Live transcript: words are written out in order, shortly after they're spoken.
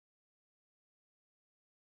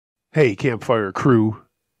Hey, Campfire crew,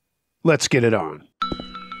 let's get it on.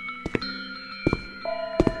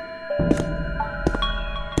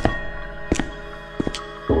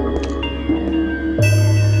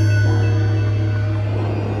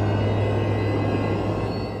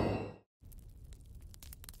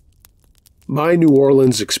 My New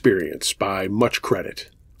Orleans Experience by Much Credit.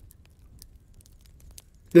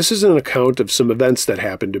 This is an account of some events that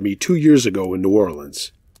happened to me 2 years ago in New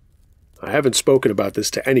Orleans. I haven't spoken about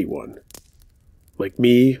this to anyone. Like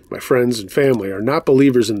me, my friends and family are not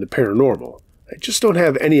believers in the paranormal. I just don't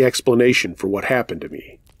have any explanation for what happened to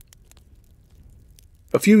me.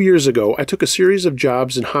 A few years ago, I took a series of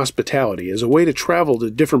jobs in hospitality as a way to travel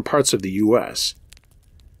to different parts of the U.S.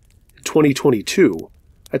 In 2022,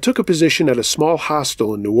 I took a position at a small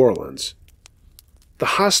hostel in New Orleans. The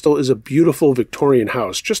hostel is a beautiful Victorian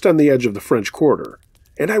house just on the edge of the French Quarter,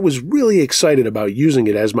 and I was really excited about using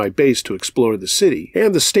it as my base to explore the city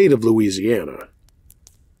and the state of Louisiana.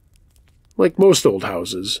 Like most old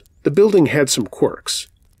houses, the building had some quirks.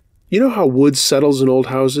 You know how wood settles in old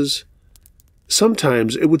houses?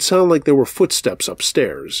 Sometimes it would sound like there were footsteps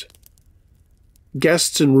upstairs.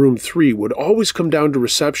 Guests in room 3 would always come down to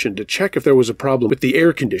reception to check if there was a problem with the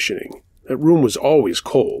air conditioning. That room was always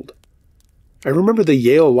cold. I remember the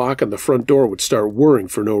Yale lock on the front door would start whirring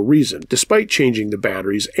for no reason, despite changing the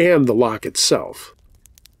batteries and the lock itself.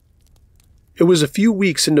 It was a few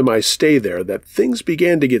weeks into my stay there that things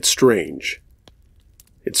began to get strange.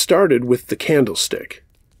 It started with the candlestick.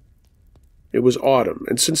 It was autumn,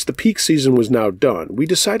 and since the peak season was now done, we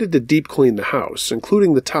decided to deep clean the house,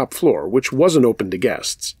 including the top floor, which wasn't open to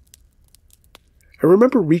guests. I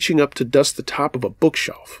remember reaching up to dust the top of a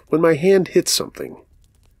bookshelf when my hand hit something.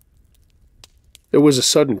 There was a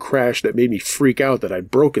sudden crash that made me freak out that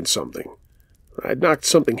I'd broken something. I'd knocked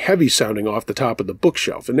something heavy sounding off the top of the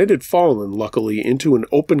bookshelf, and it had fallen, luckily, into an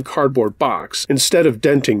open cardboard box instead of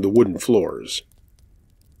denting the wooden floors.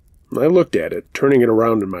 I looked at it, turning it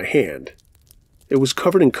around in my hand. It was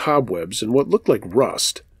covered in cobwebs and what looked like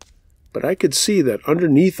rust, but I could see that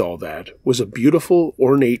underneath all that was a beautiful,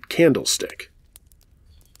 ornate candlestick.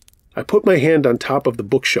 I put my hand on top of the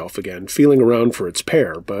bookshelf again, feeling around for its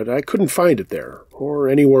pair, but I couldn't find it there, or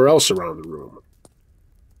anywhere else around the room.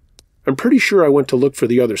 I'm pretty sure I went to look for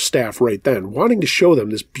the other staff right then, wanting to show them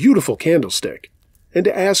this beautiful candlestick, and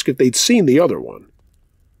to ask if they'd seen the other one.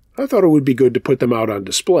 I thought it would be good to put them out on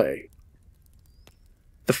display.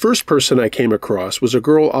 The first person I came across was a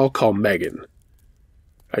girl I'll call Megan.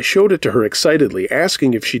 I showed it to her excitedly,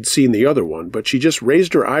 asking if she'd seen the other one, but she just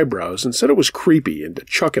raised her eyebrows and said it was creepy and to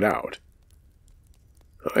chuck it out.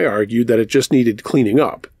 I argued that it just needed cleaning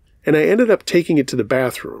up, and I ended up taking it to the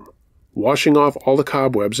bathroom, washing off all the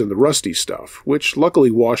cobwebs and the rusty stuff, which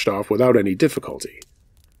luckily washed off without any difficulty.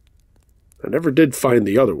 I never did find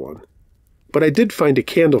the other one, but I did find a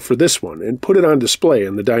candle for this one and put it on display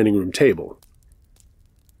on the dining room table.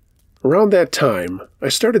 Around that time, I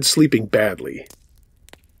started sleeping badly.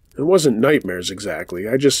 It wasn't nightmares exactly,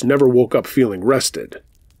 I just never woke up feeling rested.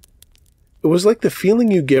 It was like the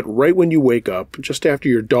feeling you get right when you wake up, just after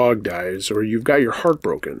your dog dies or you've got your heart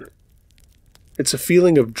broken. It's a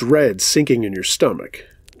feeling of dread sinking in your stomach,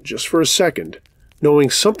 just for a second, knowing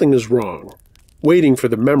something is wrong, waiting for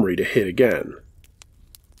the memory to hit again.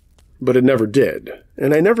 But it never did,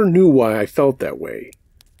 and I never knew why I felt that way.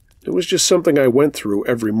 It was just something I went through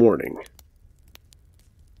every morning.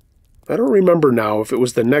 I don't remember now if it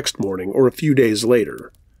was the next morning or a few days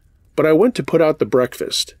later, but I went to put out the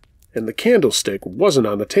breakfast, and the candlestick wasn't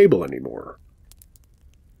on the table anymore.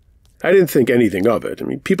 I didn't think anything of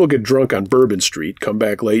it. People get drunk on Bourbon Street, come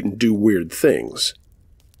back late, and do weird things.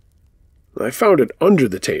 I found it under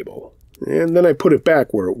the table, and then I put it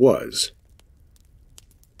back where it was.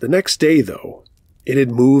 The next day, though, it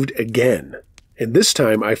had moved again. And this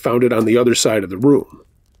time I found it on the other side of the room.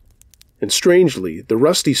 And strangely, the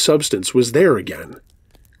rusty substance was there again,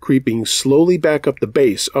 creeping slowly back up the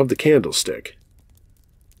base of the candlestick.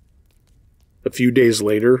 A few days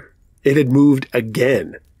later, it had moved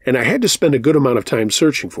again, and I had to spend a good amount of time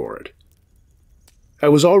searching for it. I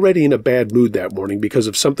was already in a bad mood that morning because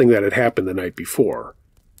of something that had happened the night before.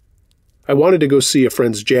 I wanted to go see a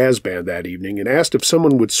friend's jazz band that evening and asked if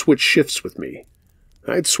someone would switch shifts with me.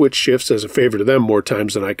 I'd switched shifts as a favor to them more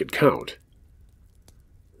times than I could count.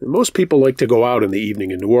 Most people like to go out in the evening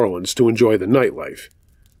in New Orleans to enjoy the nightlife,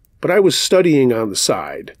 but I was studying on the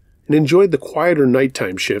side and enjoyed the quieter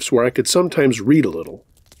nighttime shifts where I could sometimes read a little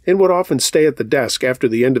and would often stay at the desk after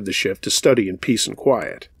the end of the shift to study in peace and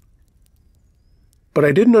quiet. But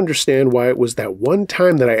I didn't understand why it was that one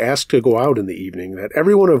time that I asked to go out in the evening that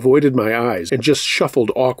everyone avoided my eyes and just shuffled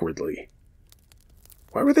awkwardly.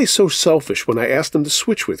 Why were they so selfish when I asked them to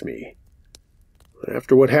switch with me?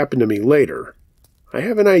 After what happened to me later, I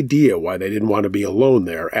have an idea why they didn't want to be alone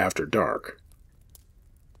there after dark.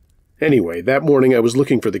 Anyway, that morning I was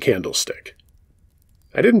looking for the candlestick.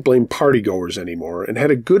 I didn't blame partygoers anymore and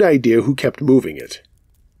had a good idea who kept moving it.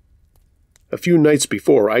 A few nights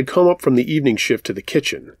before, I'd come up from the evening shift to the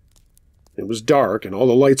kitchen. It was dark and all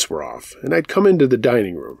the lights were off, and I'd come into the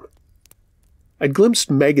dining room. I'd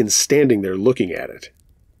glimpsed Megan standing there looking at it.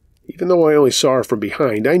 Even though I only saw her from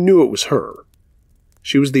behind, I knew it was her.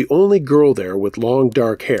 She was the only girl there with long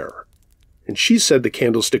dark hair, and she said the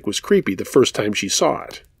candlestick was creepy the first time she saw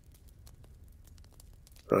it.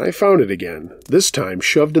 I found it again, this time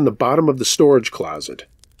shoved in the bottom of the storage closet,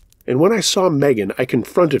 and when I saw Megan, I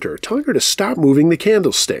confronted her, telling her to stop moving the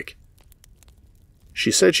candlestick. She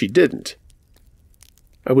said she didn't.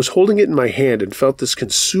 I was holding it in my hand and felt this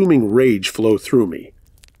consuming rage flow through me.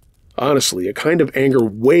 Honestly, a kind of anger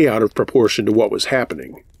way out of proportion to what was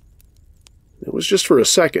happening. It was just for a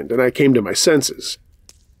second, and I came to my senses.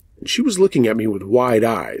 And she was looking at me with wide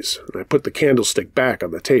eyes, and I put the candlestick back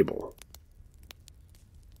on the table.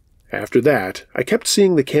 After that, I kept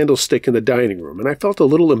seeing the candlestick in the dining room, and I felt a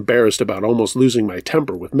little embarrassed about almost losing my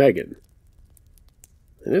temper with Megan.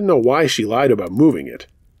 I didn't know why she lied about moving it,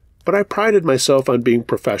 but I prided myself on being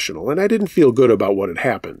professional, and I didn't feel good about what had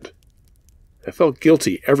happened. I felt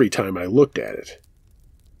guilty every time I looked at it.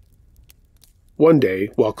 One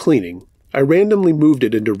day, while cleaning, I randomly moved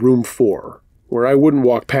it into room 4, where I wouldn't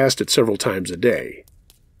walk past it several times a day.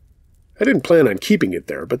 I didn't plan on keeping it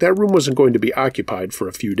there, but that room wasn't going to be occupied for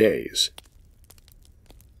a few days.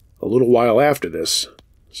 A little while after this,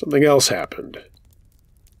 something else happened.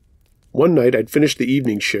 One night I'd finished the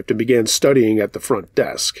evening shift and began studying at the front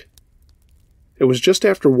desk. It was just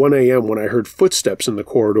after 1 a.m. when I heard footsteps in the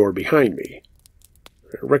corridor behind me.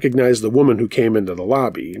 I recognized the woman who came into the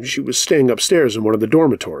lobby, and she was staying upstairs in one of the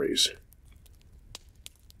dormitories.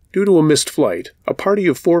 Due to a missed flight, a party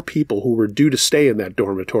of 4 people who were due to stay in that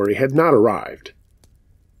dormitory had not arrived.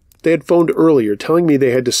 They had phoned earlier telling me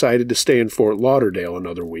they had decided to stay in Fort Lauderdale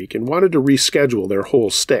another week and wanted to reschedule their whole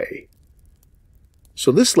stay.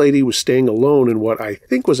 So this lady was staying alone in what I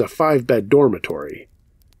think was a 5-bed dormitory.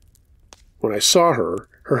 When I saw her,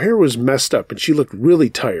 her hair was messed up and she looked really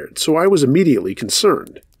tired, so I was immediately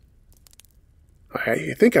concerned.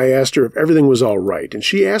 I think I asked her if everything was all right, and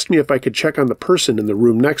she asked me if I could check on the person in the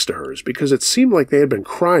room next to hers because it seemed like they had been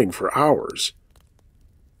crying for hours.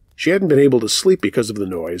 She hadn't been able to sleep because of the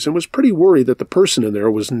noise and was pretty worried that the person in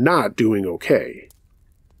there was not doing okay.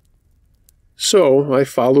 So I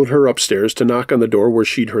followed her upstairs to knock on the door where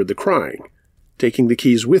she'd heard the crying, taking the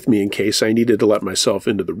keys with me in case I needed to let myself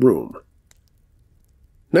into the room.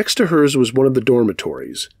 Next to hers was one of the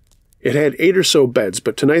dormitories. It had 8 or so beds,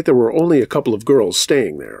 but tonight there were only a couple of girls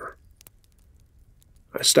staying there.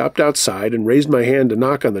 I stopped outside and raised my hand to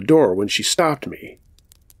knock on the door when she stopped me.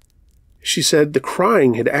 She said the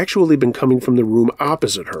crying had actually been coming from the room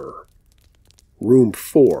opposite her. Room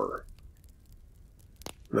 4.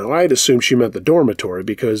 Now I'd assumed she meant the dormitory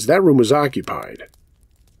because that room was occupied.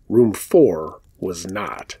 Room 4 was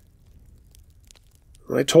not.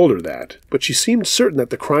 I told her that, but she seemed certain that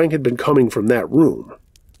the crying had been coming from that room.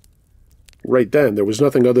 Right then, there was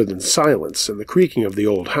nothing other than silence and the creaking of the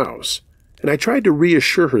old house, and I tried to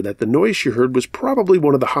reassure her that the noise she heard was probably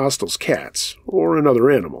one of the hostel's cats, or another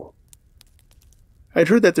animal. I'd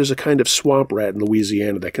heard that there's a kind of swamp rat in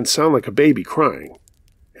Louisiana that can sound like a baby crying,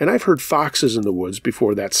 and I've heard foxes in the woods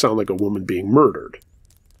before that sound like a woman being murdered.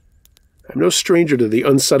 I'm no stranger to the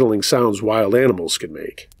unsettling sounds wild animals can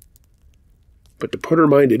make. But to put her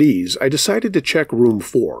mind at ease, I decided to check room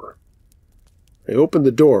 4. I opened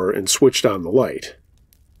the door and switched on the light.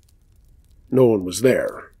 No one was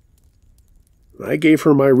there. I gave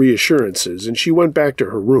her my reassurances, and she went back to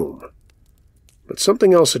her room. But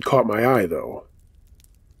something else had caught my eye, though.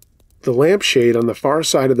 The lampshade on the far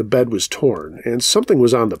side of the bed was torn, and something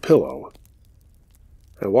was on the pillow.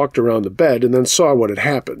 I walked around the bed and then saw what had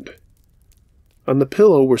happened. On the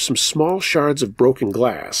pillow were some small shards of broken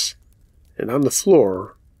glass, and on the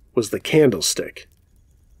floor was the candlestick.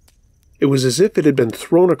 It was as if it had been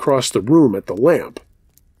thrown across the room at the lamp,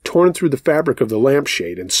 torn through the fabric of the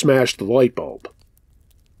lampshade and smashed the light bulb.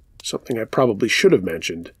 Something I probably should have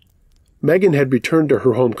mentioned. Megan had returned to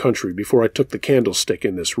her home country before I took the candlestick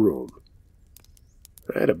in this room.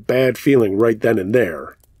 I had a bad feeling right then and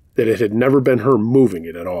there that it had never been her moving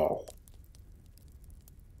it at all.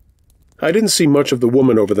 I didn't see much of the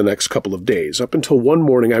woman over the next couple of days, up until one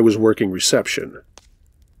morning I was working reception.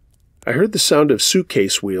 I heard the sound of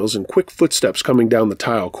suitcase wheels and quick footsteps coming down the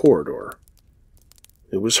tile corridor.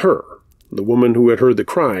 It was her, the woman who had heard the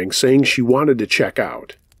crying, saying she wanted to check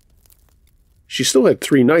out. She still had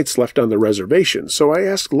 3 nights left on the reservation, so I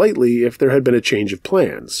asked lightly if there had been a change of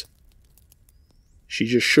plans. She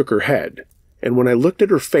just shook her head, and when I looked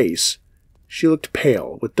at her face, she looked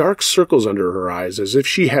pale, with dark circles under her eyes as if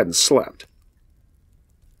she hadn't slept.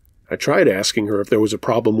 I tried asking her if there was a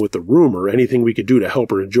problem with the room or anything we could do to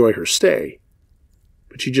help her enjoy her stay,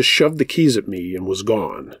 but she just shoved the keys at me and was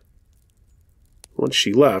gone. Once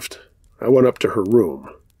she left, I went up to her room.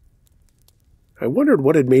 I wondered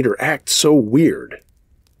what had made her act so weird.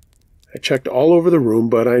 I checked all over the room,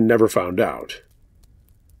 but I never found out.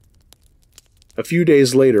 A few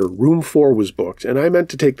days later, room 4 was booked, and I meant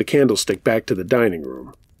to take the candlestick back to the dining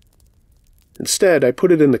room. Instead, I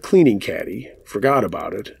put it in the cleaning caddy, forgot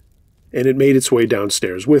about it, and it made its way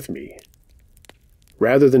downstairs with me.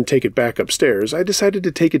 Rather than take it back upstairs, I decided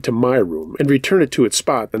to take it to my room and return it to its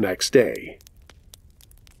spot the next day.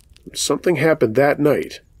 Something happened that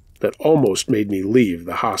night that almost made me leave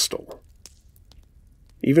the hostel.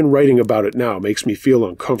 Even writing about it now makes me feel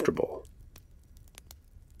uncomfortable.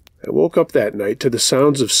 I woke up that night to the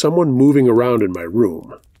sounds of someone moving around in my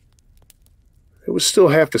room. I was still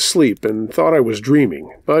half asleep and thought I was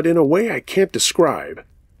dreaming, but in a way I can't describe.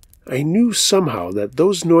 I knew somehow that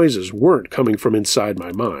those noises weren't coming from inside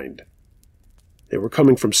my mind. They were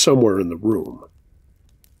coming from somewhere in the room.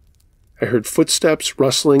 I heard footsteps,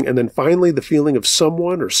 rustling, and then finally the feeling of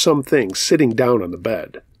someone or something sitting down on the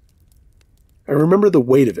bed. I remember the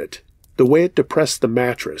weight of it, the way it depressed the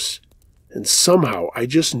mattress, and somehow I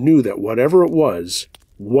just knew that whatever it was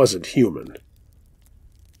wasn't human.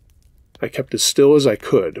 I kept as still as I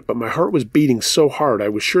could, but my heart was beating so hard I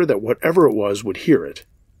was sure that whatever it was would hear it.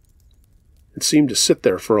 It seemed to sit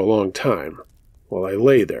there for a long time, while I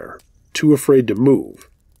lay there, too afraid to move,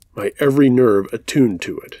 my every nerve attuned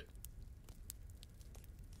to it.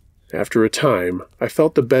 After a time, I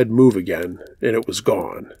felt the bed move again, and it was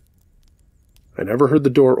gone. I never heard the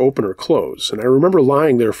door open or close, and I remember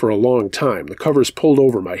lying there for a long time, the covers pulled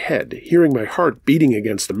over my head, hearing my heart beating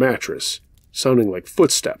against the mattress, sounding like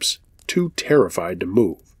footsteps, too terrified to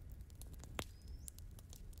move.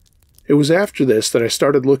 It was after this that I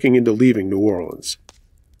started looking into leaving New Orleans.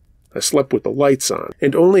 I slept with the lights on,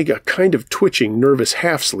 and only got kind of twitching, nervous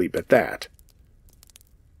half-sleep at that.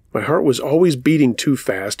 My heart was always beating too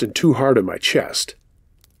fast and too hard in my chest.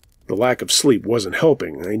 The lack of sleep wasn't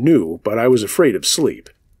helping, I knew, but I was afraid of sleep.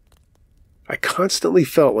 I constantly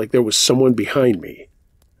felt like there was someone behind me,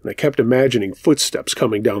 and I kept imagining footsteps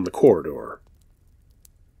coming down the corridor.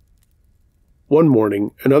 One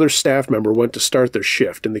morning, another staff member went to start their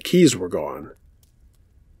shift, and the keys were gone.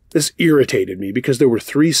 This irritated me because there were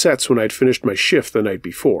 3 sets when I'd finished my shift the night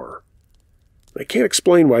before. I can't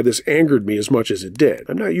explain why this angered me as much as it did.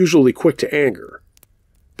 I'm not usually quick to anger.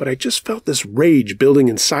 But I just felt this rage building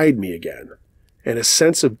inside me again, and a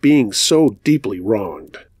sense of being so deeply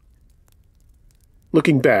wronged.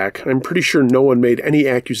 Looking back, I'm pretty sure no one made any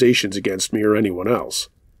accusations against me or anyone else.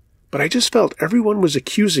 But I just felt everyone was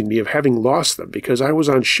accusing me of having lost them because I was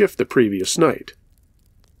on shift the previous night.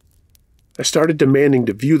 I started demanding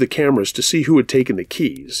to view the cameras to see who had taken the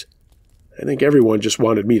keys. I think everyone just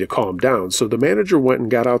wanted me to calm down, so the manager went and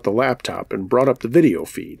got out the laptop and brought up the video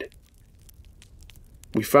feed.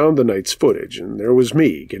 We found the night's footage, and there was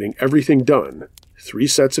me getting everything done, 3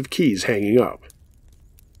 sets of keys hanging up.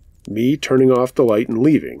 Me turning off the light and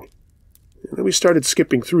leaving. And then we started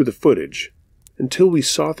skipping through the footage, until we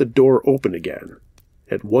saw the door open again,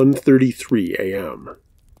 at 1:33 a.m.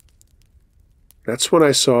 That's when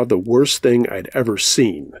I saw the worst thing I'd ever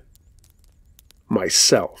seen.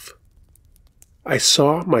 Myself. I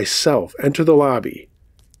saw myself enter the lobby,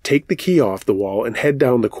 take the key off the wall, and head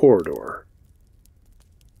down the corridor.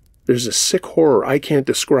 There's a sick horror I can't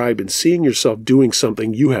describe in seeing yourself doing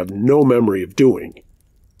something you have no memory of doing,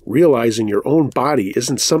 realizing your own body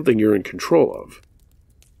isn't something you're in control of.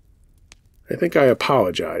 I think I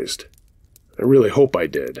apologized. I really hope I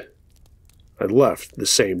did. I left the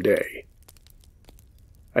same day.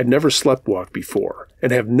 I'd never sleptwalked before,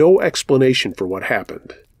 and have no explanation for what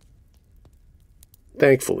happened.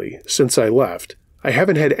 Thankfully, since I left, I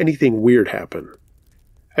haven't had anything weird happen.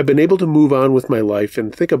 I've been able to move on with my life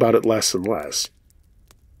and think about it less and less.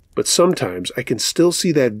 But sometimes I can still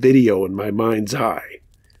see that video in my mind's eye,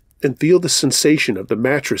 and feel the sensation of the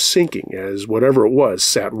mattress sinking as whatever it was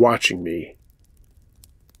sat watching me.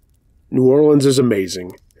 New Orleans is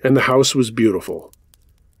amazing, and the house was beautiful,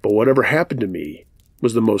 but whatever happened to me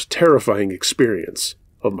was the most terrifying experience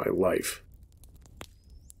of my life.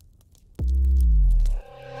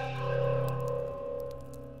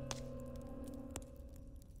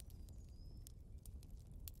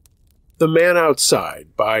 The Man Outside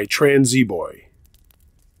by Boy.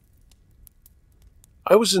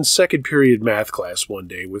 I was in second period math class one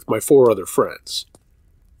day with my 4 other friends.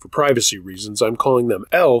 For privacy reasons, I'm calling them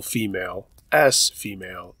L female, S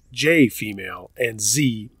female, J female, and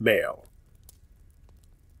Z male.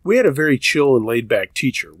 We had a very chill and laid-back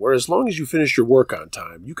teacher, where as long as you finished your work on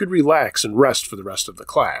time, you could relax and rest for the rest of the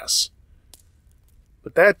class.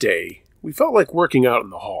 But that day, we felt like working out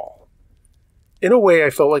in the hall. In a way, I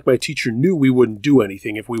felt like my teacher knew we wouldn't do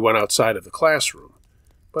anything if we went outside of the classroom,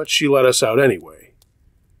 but she let us out anyway.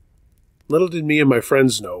 Little did me and my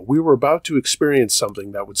friends know we were about to experience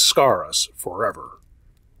something that would scar us forever.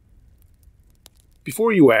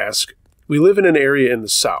 Before you ask, we live in an area in the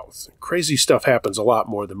South. Crazy stuff happens a lot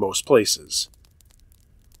more than most places.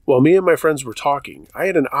 While me and my friends were talking, I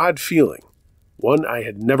had an odd feeling, one I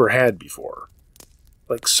had never had before,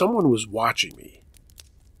 like someone was watching me.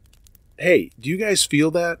 "Hey, do you guys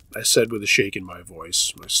feel that?" I said with a shake in my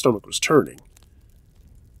voice. My stomach was turning.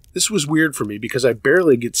 This was weird for me because I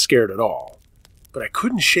barely get scared at all, but I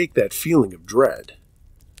couldn't shake that feeling of dread.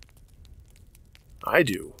 "I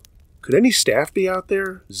do. Could any staff be out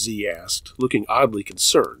there?" Z asked, looking oddly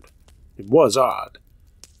concerned. It was odd.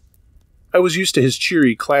 I was used to his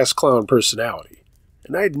cheery class clown personality,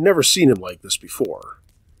 and I had never seen him like this before.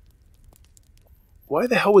 "Why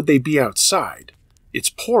the hell would they be outside?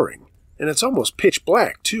 It's pouring. And it's almost pitch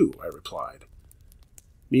black, too," I replied.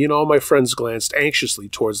 Me and all my friends glanced anxiously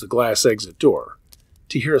towards the glass exit door,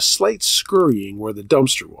 to hear a slight scurrying where the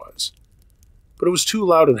dumpster was. But it was too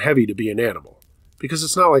loud and heavy to be an animal, because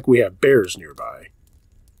it's not like we have bears nearby.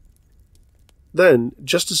 Then,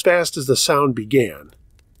 just as fast as the sound began,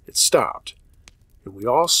 it stopped, and we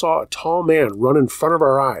all saw a tall man run in front of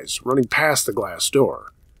our eyes, running past the glass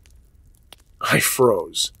door. I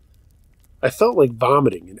froze. I felt like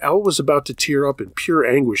vomiting, and Elle was about to tear up in pure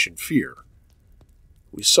anguish and fear.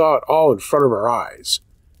 We saw it all in front of our eyes.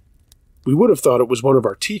 We would have thought it was one of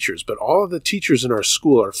our teachers, but all of the teachers in our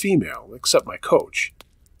school are female, except my coach.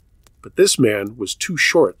 But this man was too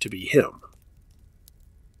short to be him.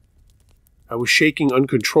 I was shaking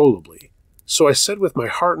uncontrollably, so I said with my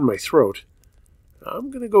heart in my throat, "I'm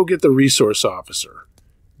going to go get the resource officer.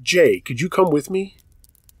 Jay, could you come with me?"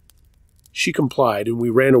 She complied, and we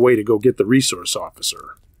ran away to go get the resource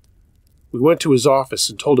officer. We went to his office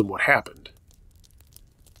and told him what happened.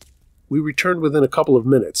 We returned within a couple of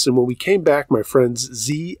minutes, and when we came back, my friends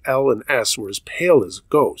Z, L, and S were as pale as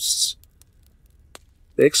ghosts.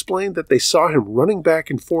 They explained that they saw him running back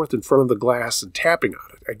and forth in front of the glass and tapping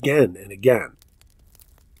on it again and again.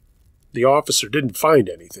 The officer didn't find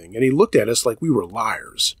anything, and he looked at us like we were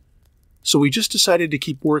liars. So we just decided to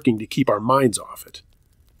keep working to keep our minds off it.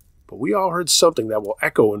 But we all heard something that will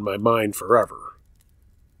echo in my mind forever.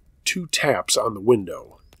 2 taps on the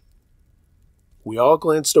window. We all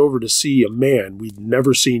glanced over to see a man we'd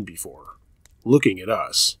never seen before, looking at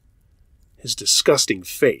us. His disgusting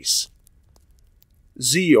face.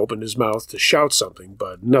 Z opened his mouth to shout something,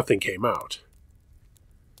 but nothing came out.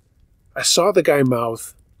 I saw the guy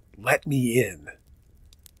mouth, "Let me in."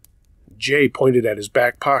 Jay pointed at his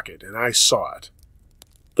back pocket, and I saw it.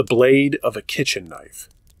 The blade of a kitchen knife.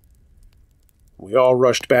 We all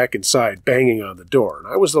rushed back inside, banging on the door, and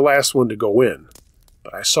I was the last one to go in,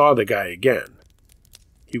 but I saw the guy again.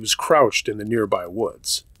 He was crouched in the nearby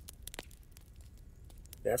woods.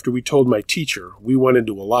 After we told my teacher, we went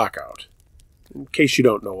into a lockout. In case you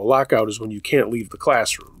don't know, a lockout is when you can't leave the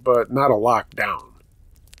classroom, but not a lockdown.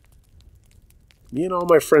 Me and all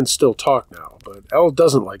my friends still talk now, but Elle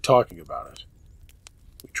doesn't like talking about it.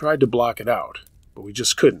 We tried to block it out, but we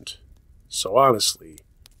just couldn't. So honestly,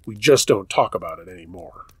 we just don't talk about it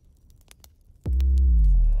anymore.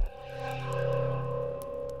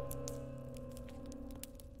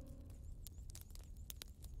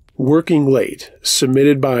 Working Late,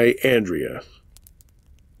 submitted by Andrea.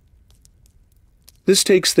 This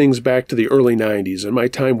takes things back to the early 90s and my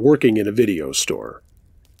time working in a video store.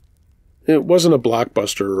 It wasn't a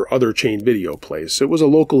Blockbuster or other chain video place, it was a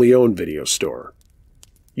locally owned video store.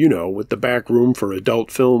 You know, with the back room for adult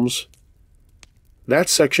films. That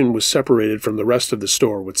section was separated from the rest of the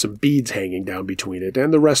store with some beads hanging down between it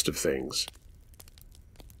and the rest of things.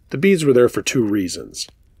 The beads were there for 2 reasons.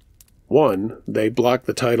 1, they blocked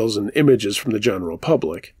the titles and images from the general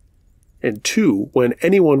public. And 2, when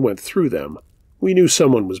anyone went through them, we knew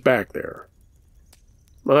someone was back there.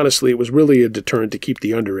 Honestly, it was really a deterrent to keep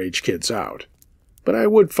the underage kids out. But I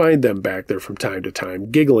would find them back there from time to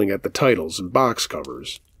time, giggling at the titles and box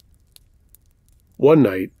covers. One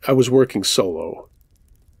night, I was working solo.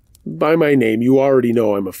 By my name, you already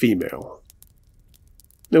know I'm a female.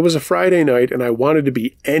 It was a Friday night and I wanted to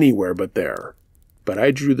be anywhere but there, but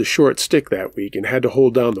I drew the short stick that week and had to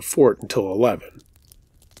hold down the fort until 11.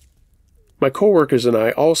 My coworkers and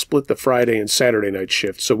I all split the Friday and Saturday night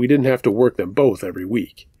shift so we didn't have to work them both every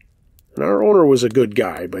week. And our owner was a good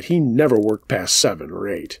guy, but he never worked past 7 or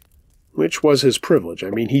 8, which was his privilege. I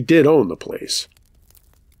mean, he did own the place.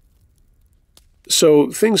 So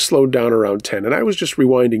things slowed down around 10, and I was just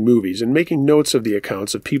rewinding movies and making notes of the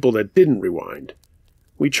accounts of people that didn't rewind.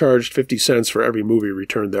 We charged 50 cents for every movie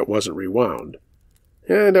returned that wasn't rewound.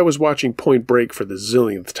 And I was watching Point Break for the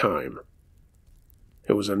zillionth time.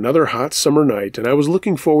 It was another hot summer night, and I was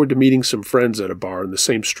looking forward to meeting some friends at a bar in the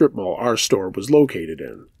same strip mall our store was located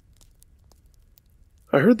in.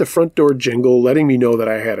 I heard the front door jingle letting me know that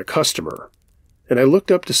I had a customer, and I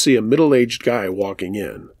looked up to see a middle-aged guy walking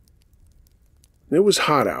in. It was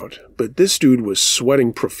hot out, but this dude was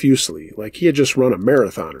sweating profusely, like he had just run a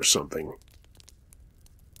marathon or something.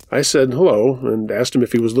 I said hello and asked him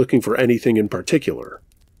if he was looking for anything in particular.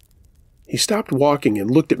 He stopped walking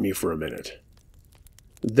and looked at me for a minute.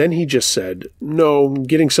 Then he just said, "No,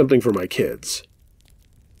 getting something for my kids."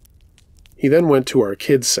 He then went to our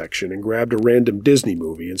kids section and grabbed a random Disney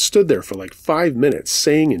movie and stood there for like 5 minutes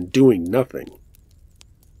saying and doing nothing.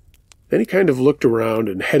 Then he kind of looked around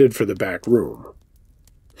and headed for the back room.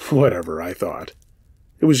 Whatever, I thought.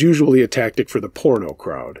 It was usually a tactic for the porno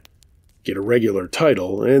crowd. Get a regular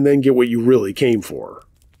title and then get what you really came for.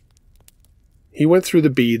 He went through the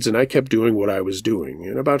beads and I kept doing what I was doing,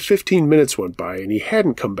 and about 15 minutes went by and he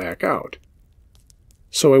hadn't come back out.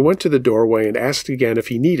 So I went to the doorway and asked again if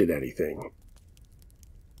he needed anything.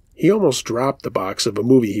 He almost dropped the box of a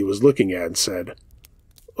movie he was looking at and said,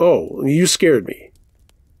 "Oh, you scared me.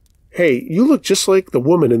 Hey, you look just like the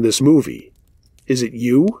woman in this movie. Is it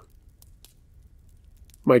you?"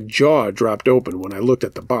 My jaw dropped open when I looked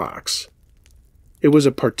at the box. It was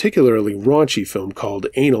a particularly raunchy film called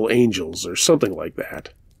Anal Angels or something like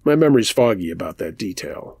that. My memory's foggy about that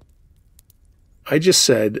detail. I just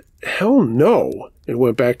said, "Hell no," and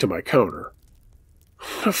went back to my counter.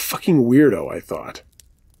 What a fucking weirdo, I thought.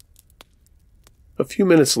 A few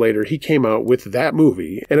minutes later, he came out with that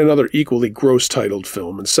movie and another equally gross-titled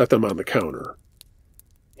film and set them on the counter.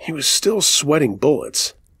 He was still sweating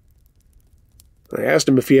bullets. I asked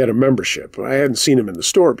him if he had a membership. I hadn't seen him in the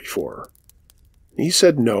store before. He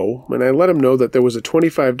said no, and I let him know that there was a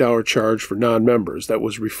 $25 charge for non-members that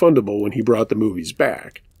was refundable when he brought the movies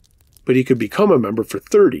back. But he could become a member for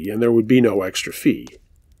 $30 and there would be no extra fee.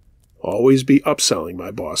 Always be upselling,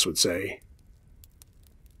 my boss would say.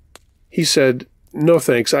 He said, "No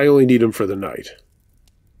thanks, I only need him for the night."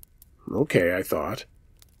 Okay, I thought.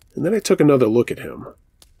 And then I took another look at him.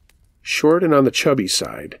 Short and on the chubby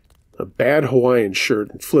side, a bad Hawaiian shirt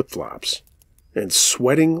and flip-flops, and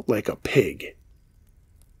sweating like a pig.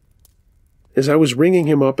 As I was ringing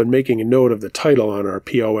him up and making a note of the title on our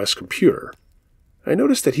POS computer, I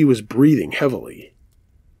noticed that he was breathing heavily.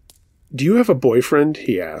 "Do you have a boyfriend?"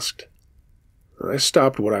 he asked. I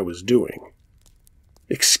stopped what I was doing.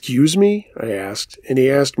 "Excuse me?" I asked, and he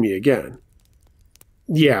asked me again.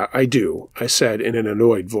 "Yeah, I do," I said in an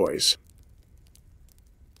annoyed voice.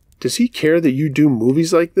 "Does he care that you do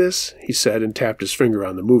movies like this?" he said and tapped his finger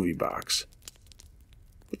on the movie box.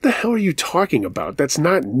 "What the hell are you talking about? That's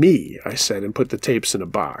not me," I said and put the tapes in a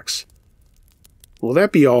box. "Will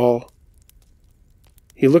that be all?"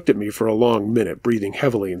 He looked at me for a long minute, breathing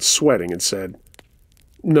heavily and sweating, and said,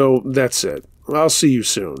 "No, that's it. I'll see you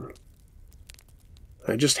soon."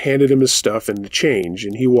 I just handed him his stuff and the change,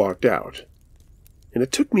 and he walked out. And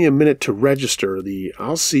it took me a minute to register the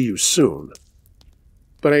 "I'll see you soon."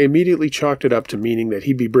 But I immediately chalked it up to meaning that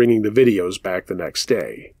he'd be bringing the videos back the next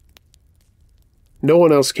day. No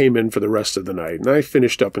one else came in for the rest of the night, and I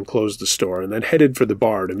finished up and closed the store and then headed for the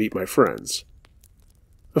bar to meet my friends.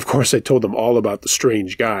 Of course, I told them all about the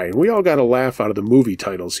strange guy, and we all got a laugh out of the movie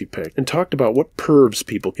titles he picked and talked about what pervs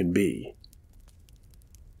people can be.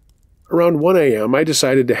 Around 1 a.m., I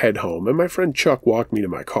decided to head home, and my friend Chuck walked me to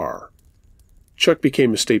my car. Chuck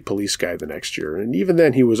became a state police guy the next year, and even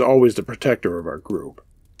then he was always the protector of our group.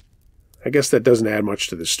 I guess that doesn't add much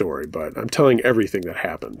to the story, but I'm telling everything that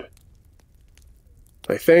happened.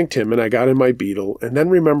 I thanked him and I got in my Beetle, and then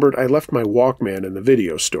remembered I left my Walkman in the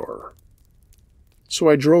video store. So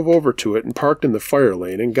I drove over to it and parked in the fire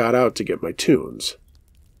lane and got out to get my tunes.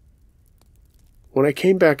 When I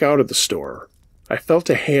came back out of the store, I felt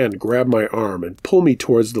a hand grab my arm and pull me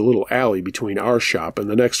towards the little alley between our shop and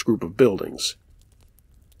the next group of buildings.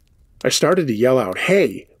 I started to yell out,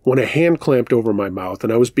 "Hey!" when a hand clamped over my mouth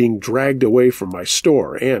and I was being dragged away from my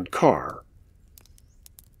store and car.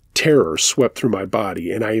 Terror swept through my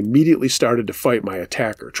body, and I immediately started to fight my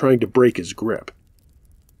attacker, trying to break his grip.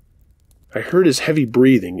 I heard his heavy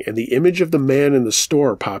breathing, and the image of the man in the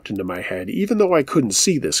store popped into my head, even though I couldn't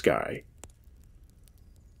see this guy.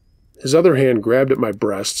 His other hand grabbed at my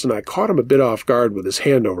breasts, and I caught him a bit off guard with his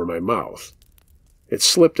hand over my mouth. It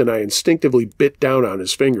slipped, and I instinctively bit down on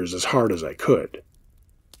his fingers as hard as I could.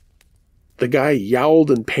 The guy yowled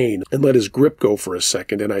in pain and let his grip go for a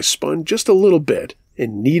second, and I spun just a little bit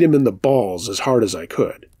and kneed him in the balls as hard as I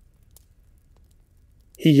could.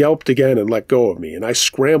 He yelped again and let go of me, and I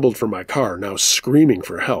scrambled for my car, now screaming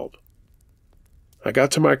for help. I got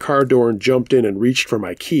to my car door and jumped in and reached for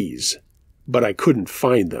my keys, but I couldn't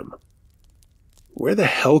find them. Where the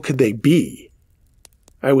hell could they be?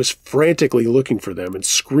 I was frantically looking for them and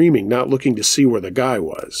screaming, not looking to see where the guy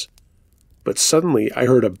was. But suddenly I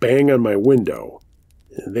heard a bang on my window,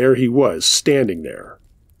 and there he was, standing there,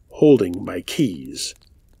 holding my keys.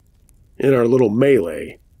 In our little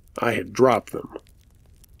melee, I had dropped them.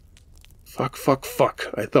 Fuck,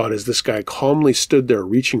 I thought as this guy calmly stood there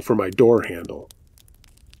reaching for my door handle.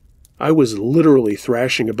 I was literally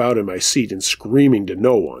thrashing about in my seat and screaming to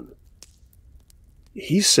no one.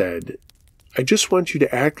 He said, "I just want you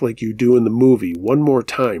to act like you do in the movie one more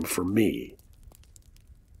time for me."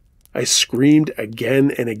 I screamed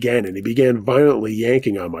again and again, and he began violently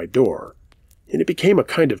yanking on my door, and it became a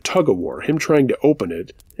kind of tug-of-war, him trying to open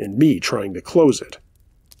it and me trying to close it.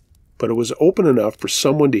 But it was open enough for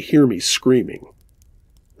someone to hear me screaming.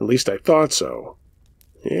 At least I thought so,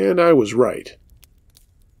 and I was right.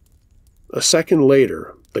 A second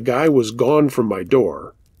later, the guy was gone from my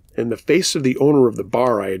door, and the face of the owner of the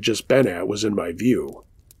bar I had just been at was in my view.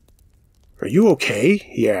 "Are you okay?"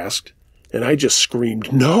 he asked, and I just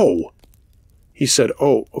screamed, "No!" He said,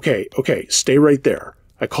 "Oh, okay, stay right there.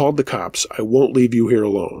 I called the cops. I won't leave you here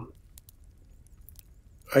alone."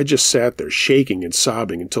 I just sat there shaking and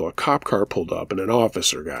sobbing until a cop car pulled up and an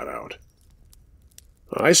officer got out.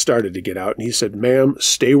 I started to get out, and he said, "Ma'am,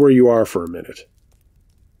 stay where you are for a minute."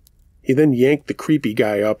 He then yanked the creepy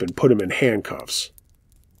guy up and put him in handcuffs.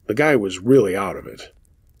 The guy was really out of it.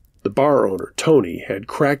 The bar owner, Tony, had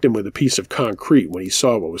cracked him with a piece of concrete when he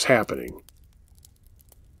saw what was happening.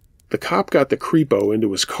 The cop got the creepo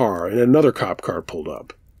into his car, and another cop car pulled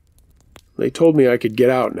up. They told me I could get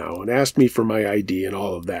out now and asked me for my ID and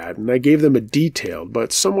all of that, and I gave them a detailed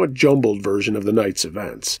but somewhat jumbled version of the night's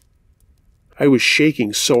events. I was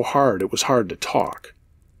shaking so hard it was hard to talk.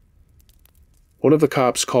 One of the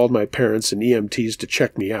cops called my parents and EMTs to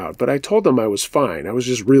check me out, but I told them I was fine. I was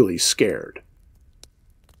just really scared.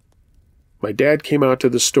 My dad came out to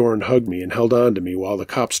the store and hugged me and held on to me while the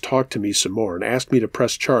cops talked to me some more and asked me to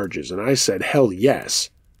press charges, and I said, "Hell yes."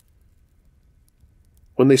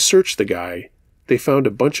 When they searched the guy, they found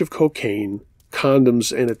a bunch of cocaine,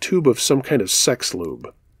 condoms, and a tube of some kind of sex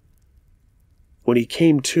lube. When he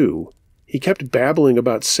came to, he kept babbling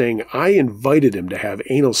about saying I invited him to have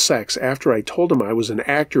anal sex after I told him I was an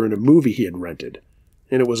actor in a movie he had rented,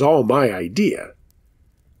 and it was all my idea.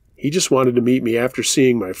 He just wanted to meet me after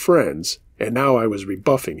seeing my friends, and now I was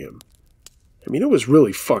rebuffing him. I mean, it was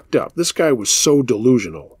really fucked up. This guy was so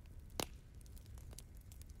delusional.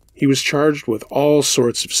 He was charged with all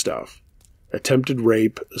sorts of stuff. Attempted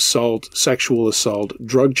rape, assault, sexual assault,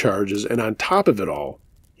 drug charges, and on top of it all,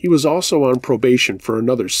 he was also on probation for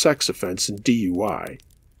another sex offense and DUI.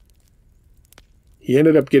 He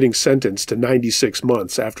ended up getting sentenced to 96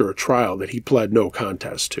 months after a trial that he pled no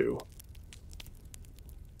contest to.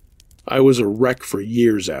 I was a wreck for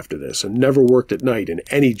years after this and never worked at night in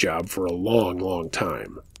any job for a long, long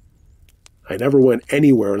time. I never went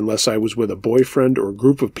anywhere unless I was with a boyfriend or a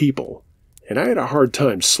group of people, and I had a hard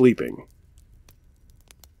time sleeping.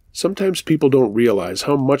 Sometimes people don't realize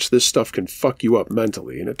how much this stuff can fuck you up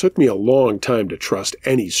mentally, and it took me a long time to trust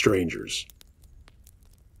any strangers.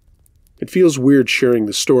 It feels weird sharing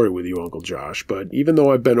the story with you, Uncle Josh, but even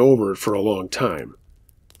though I've been over it for a long time,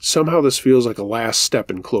 somehow this feels like a last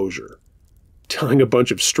step in closure. Telling a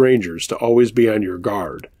bunch of strangers to always be on your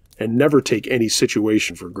guard and never take any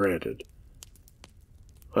situation for granted.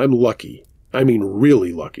 I'm lucky, I mean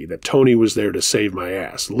really lucky, that Tony was there to save my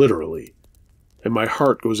ass, literally. And my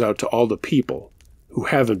heart goes out to all the people who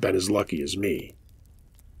haven't been as lucky as me.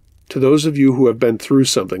 To those of you who have been through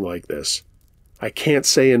something like this, I can't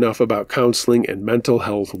say enough about counseling and mental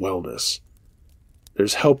health wellness.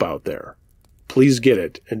 There's help out there. Please get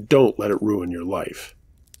it, and don't let it ruin your life.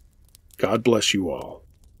 God bless you all.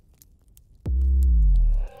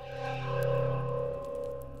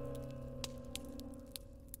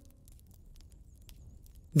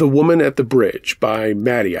 The Woman at the Bridge by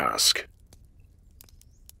Matiosk.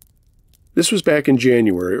 This was back in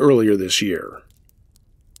January earlier this year.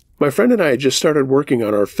 My friend and I had just started working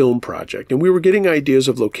on our film project, and we were getting ideas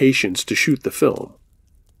of locations to shoot the film.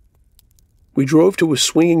 We drove to a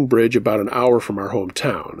swinging bridge about an hour from our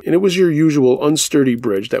hometown, and it was your usual unsturdy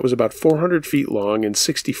bridge that was about 400 feet long and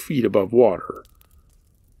 60 feet above water.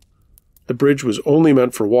 The bridge was only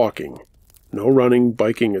meant for walking, no running,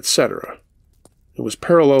 biking, etc. It was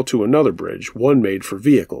parallel to another bridge, one made for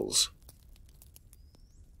vehicles.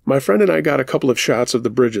 My friend and I got a couple of shots of the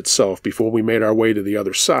bridge itself before we made our way to the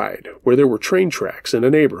other side, where there were train tracks in a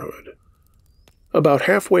neighborhood. About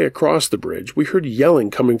halfway across the bridge, we heard yelling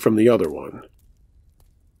coming from the other one.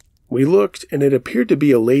 We looked, and it appeared to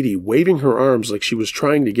be a lady waving her arms like she was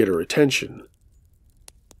trying to get our attention.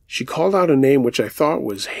 She called out a name which I thought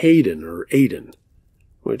was Hayden or Aiden,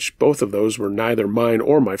 which both of those were neither mine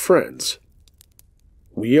or my friend's.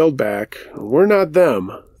 We yelled back, "We're not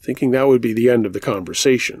them," thinking that would be the end of the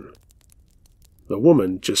conversation. The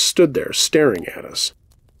woman just stood there staring at us.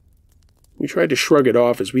 We tried to shrug it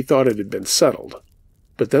off as we thought it had been settled,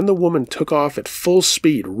 but then the woman took off at full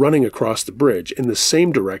speed, running across the bridge in the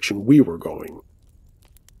same direction we were going.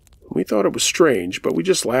 We thought it was strange, but we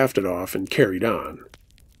just laughed it off and carried on.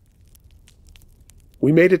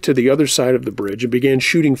 We made it to the other side of the bridge and began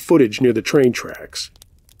shooting footage near the train tracks.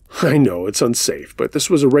 I know, it's unsafe, but this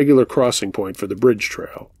was a regular crossing point for the bridge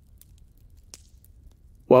trail.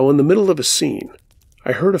 While in the middle of a scene,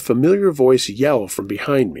 I heard a familiar voice yell from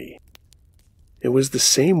behind me. It was the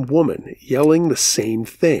same woman yelling the same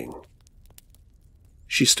thing.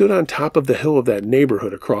 She stood on top of the hill of that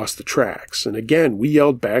neighborhood across the tracks, and again we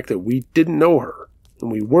yelled back that we didn't know her,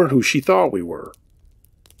 and we weren't who she thought we were.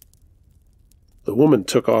 The woman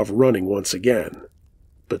took off running once again,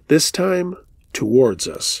 but this time towards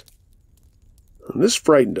us. And this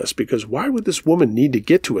frightened us because why would this woman need to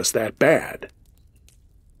get to us that bad?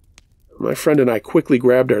 My friend and I quickly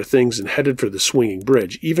grabbed our things and headed for the swinging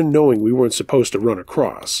bridge, even knowing we weren't supposed to run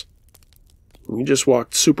across. We just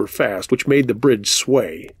walked super fast, which made the bridge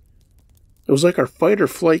sway. It was like our fight or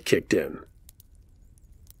flight kicked in.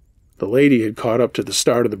 The lady had caught up to the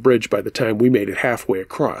start of the bridge by the time we made it halfway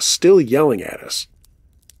across, still yelling at us.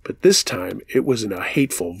 But this time it was in a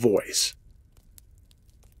hateful voice.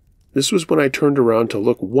 This was when I turned around to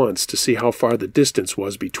look once to see how far the distance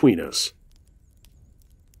was between us.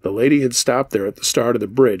 The lady had stopped there at the start of the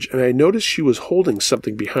bridge, and I noticed she was holding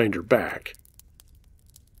something behind her back.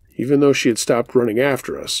 Even though she had stopped running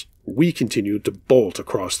after us, we continued to bolt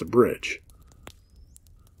across the bridge.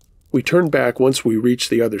 We turned back once we reached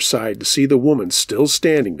the other side to see the woman still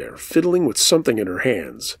standing there, fiddling with something in her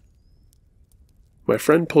hands. My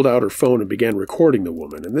friend pulled out her phone and began recording the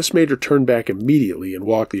woman, and this made her turn back immediately and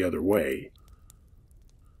walk the other way.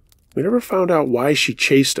 We never found out why she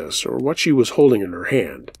chased us or what she was holding in her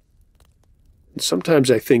hand. And sometimes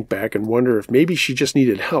I think back and wonder if maybe she just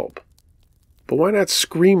needed help. But why not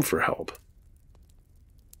scream for help?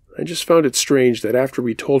 I just found it strange that after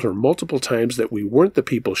we told her multiple times that we weren't the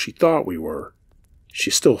people she thought we were, she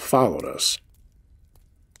still followed us.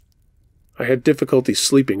 I had difficulty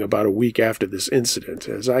sleeping about a week after this incident,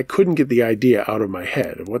 as I couldn't get the idea out of my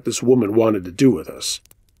head of what this woman wanted to do with us.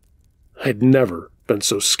 I'd never been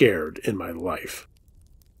so scared in my life.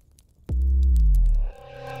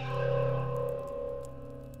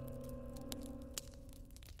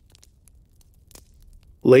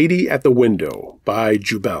 Lady at the Window by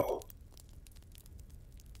Jubel.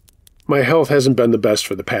 My health hasn't been the best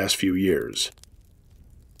for the past few years.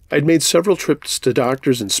 I'd made several trips to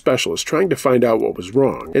doctors and specialists trying to find out what was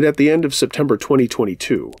wrong, and at the end of September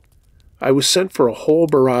 2022, I was sent for a whole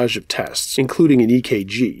barrage of tests, including an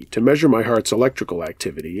EKG, to measure my heart's electrical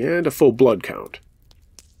activity and a full blood count.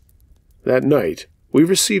 That night, we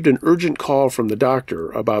received an urgent call from the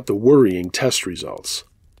doctor about the worrying test results.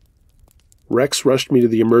 Rex rushed me to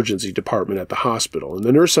the emergency department at the hospital, and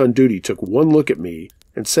the nurse on duty took one look at me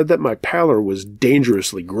and said that my pallor was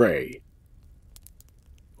dangerously gray.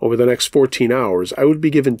 Over the next 14 hours, I would be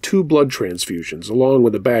given 2 blood transfusions along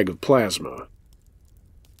with a bag of plasma.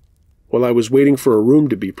 While I was waiting for a room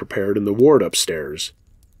to be prepared in the ward upstairs,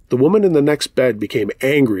 the woman in the next bed became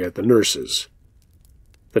angry at the nurses.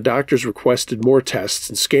 The doctors requested more tests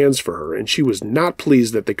and scans for her, and she was not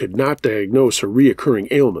pleased that they could not diagnose her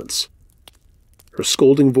reoccurring ailments. Her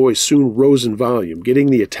scolding voice soon rose in volume, getting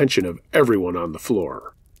the attention of everyone on the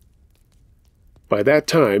floor. By that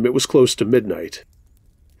time, it was close to midnight.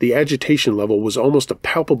 The agitation level was almost a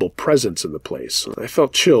palpable presence in the place. I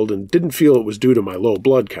felt chilled and didn't feel it was due to my low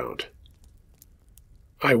blood count.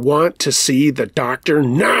 "I want to see the doctor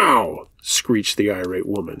now!" screeched the irate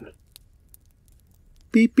woman.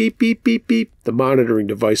 Beep, beep, beep, beep, beep. The monitoring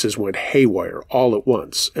devices went haywire all at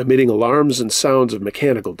once, emitting alarms and sounds of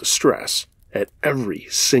mechanical distress at every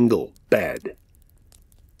single bed.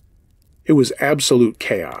 It was absolute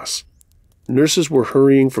chaos. Nurses were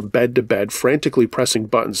hurrying from bed to bed, frantically pressing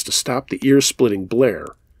buttons to stop the ear-splitting blare,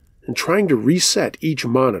 and trying to reset each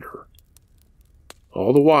monitor.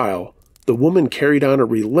 All the while, the woman carried on a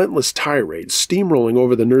relentless tirade, steamrolling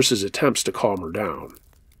over the nurses' attempts to calm her down.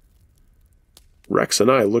 Rex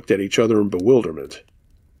and I looked at each other in bewilderment.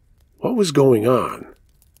 What was going on?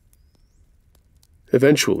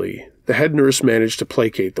 Eventually, the head nurse managed to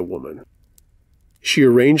placate the woman. She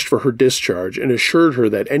arranged for her discharge and assured her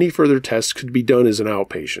that any further tests could be done as an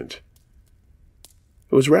outpatient.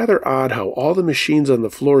 It was rather odd how all the machines on the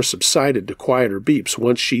floor subsided to quieter beeps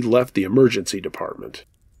once she left the emergency department.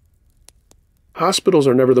 Hospitals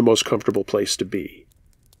are never the most comfortable place to be.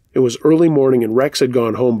 It was early morning and Rex had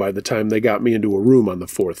gone home by the time they got me into a room on the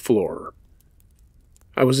 4th floor.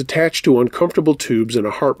 I was attached to uncomfortable tubes and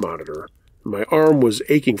a heart monitor, and my arm was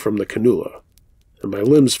aching from the cannula, and my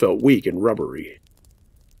limbs felt weak and rubbery.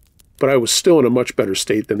 But I was still in a much better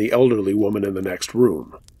state than the elderly woman in the next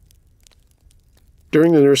room.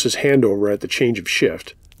 During the nurse's handover at the change of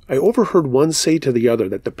shift, I overheard one say to the other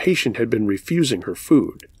that the patient had been refusing her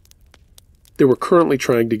food. They were currently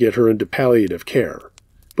trying to get her into palliative care,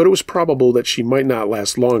 but it was probable that she might not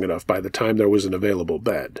last long enough by the time there was an available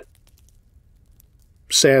bed.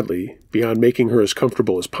 Sadly, beyond making her as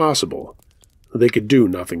comfortable as possible, they could do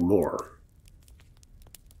nothing more.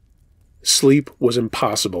 Sleep was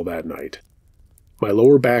impossible that night. My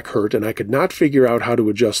lower back hurt and I could not figure out how to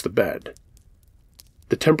adjust the bed.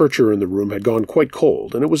 The temperature in the room had gone quite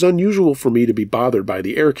cold, and it was unusual for me to be bothered by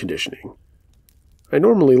the air conditioning. I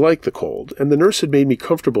normally like the cold, and the nurse had made me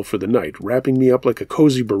comfortable for the night, wrapping me up like a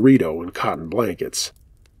cozy burrito in cotton blankets.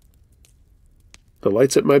 The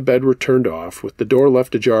lights at my bed were turned off, with the door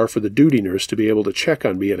left ajar for the duty nurse to be able to check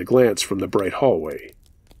on me at a glance from the bright hallway.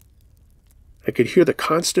 I could hear the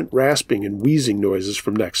constant rasping and wheezing noises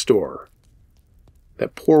from next door.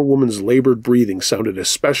 That poor woman's labored breathing sounded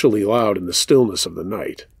especially loud in the stillness of the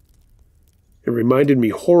night. It reminded me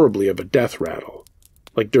horribly of a death rattle,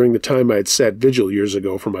 like during the time I had sat vigil years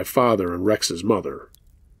ago for my father and Rex's mother.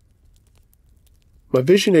 My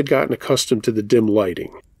vision had gotten accustomed to the dim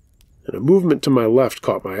lighting, and a movement to my left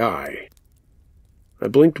caught my eye. I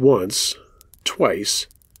blinked once, twice,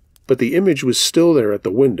 but the image was still there at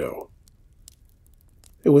the window.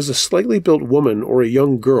 It was a slightly built woman or a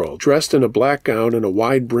young girl dressed in a black gown and a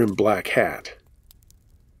wide-brimmed black hat.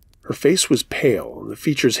 Her face was pale, and the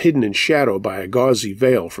features hidden in shadow by a gauzy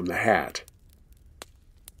veil from the hat.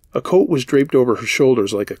 A coat was draped over her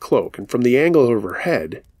shoulders like a cloak, and from the angle of her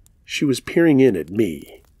head, she was peering in at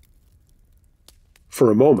me.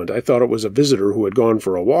 For a moment, I thought it was a visitor who had gone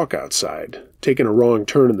for a walk outside, taken a wrong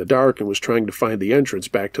turn in the dark and was trying to find the entrance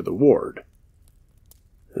back to the ward.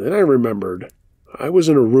 And then I remembered I was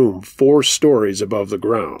in a room 4 stories above the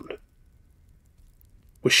ground.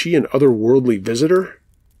 Was she an otherworldly visitor?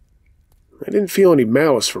 I didn't feel any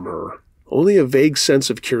malice from her, only a vague sense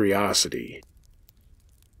of curiosity.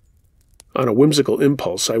 On a whimsical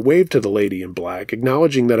impulse, I waved to the lady in black,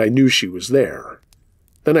 acknowledging that I knew she was there.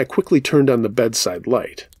 Then I quickly turned on the bedside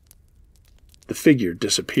light. The figure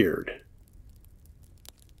disappeared.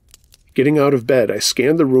 Getting out of bed, I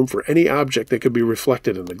scanned the room for any object that could be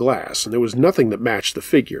reflected in the glass, and there was nothing that matched the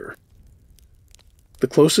figure. The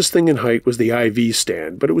closest thing in height was the IV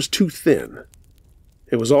stand, but it was too thin.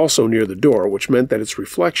 It was also near the door, which meant that its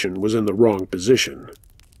reflection was in the wrong position.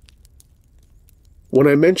 When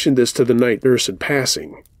I mentioned this to the night nurse in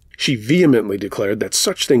passing, she vehemently declared that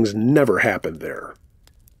such things never happened there.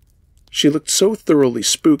 She looked so thoroughly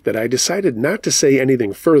spooked that I decided not to say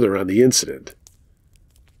anything further on the incident.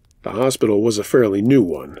 The hospital was a fairly new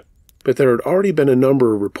one, but there had already been a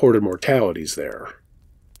number of reported mortalities there.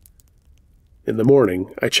 In the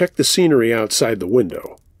morning, I checked the scenery outside the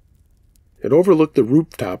window. It overlooked the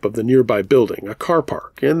rooftop of the nearby building, a car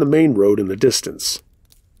park, and the main road in the distance.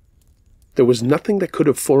 There was nothing that could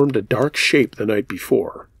have formed a dark shape the night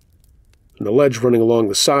before, and the ledge running along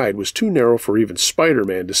the side was too narrow for even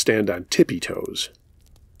Spider-Man to stand on tippy-toes.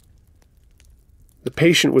 The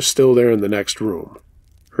patient was still there in the next room,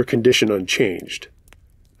 her condition unchanged,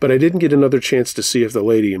 but I didn't get another chance to see if the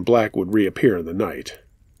lady in black would reappear in the night.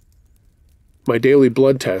 My daily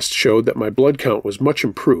blood test showed that my blood count was much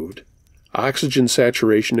improved, oxygen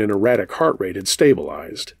saturation and erratic heart rate had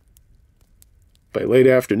stabilized. By late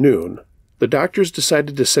afternoon, the doctors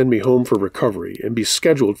decided to send me home for recovery and be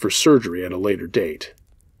scheduled for surgery at a later date.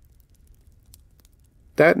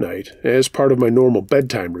 That night, as part of my normal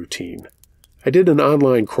bedtime routine, I did an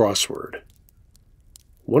online crossword.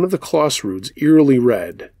 One of the crosswords eerily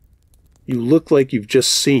read, "You look like you've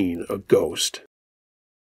just seen a ghost."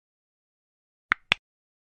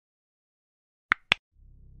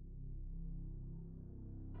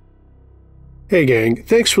 Hey gang,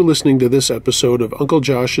 thanks for listening to this episode of Uncle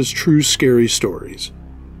Josh's True Scary Stories.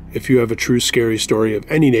 If you have a true scary story of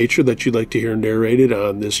any nature that you'd like to hear narrated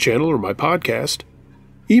on this channel or my podcast,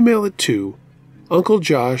 email it to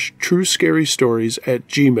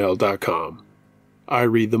unclejosh.truescarystories@gmail.com. I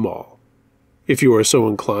read them all. If you are so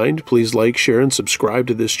inclined, please like, share, and subscribe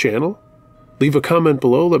to this channel. Leave a comment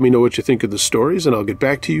below, let me know what you think of the stories, and I'll get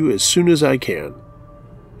back to you as soon as I can.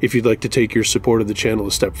 If you'd like to take your support of the channel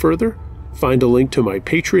a step further, find a link to my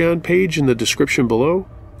Patreon page in the description below,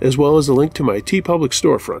 as well as a link to my TeePublic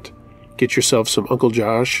storefront. Get yourself some Uncle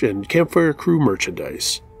Josh and Campfire Crew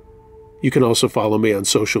merchandise. You can also follow me on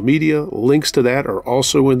social media. Links to that are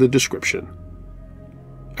also in the description.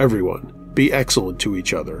 Everyone, be excellent to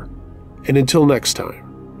each other. And until next time,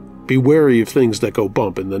 be wary of things that go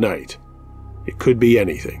bump in the night. It could be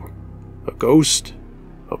anything. A ghost,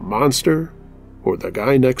 a monster, or the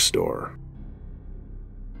guy next door.